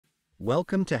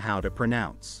Welcome to How to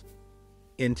Pronounce.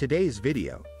 In today's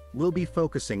video, we'll be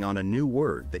focusing on a new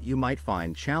word that you might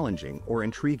find challenging or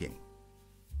intriguing.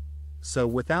 So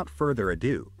without further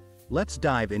ado, let's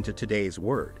dive into today's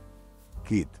word,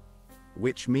 kit,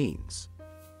 which means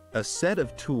a set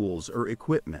of tools or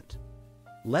equipment.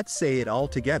 Let's say it all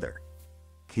together.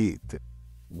 kit,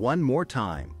 One more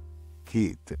time.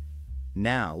 kit,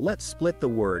 Now let's split the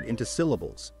word into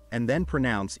syllables and then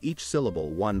pronounce each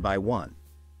syllable one by one.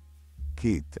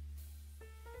 kit.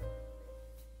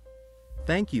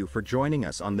 Thank you for joining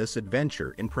us on this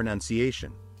adventure in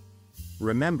pronunciation.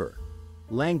 Remember,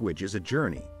 language is a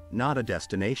journey, not a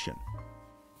destination.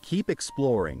 Keep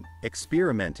exploring,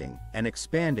 experimenting, and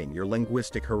expanding your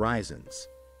linguistic horizons.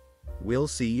 We'll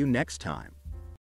see you next time.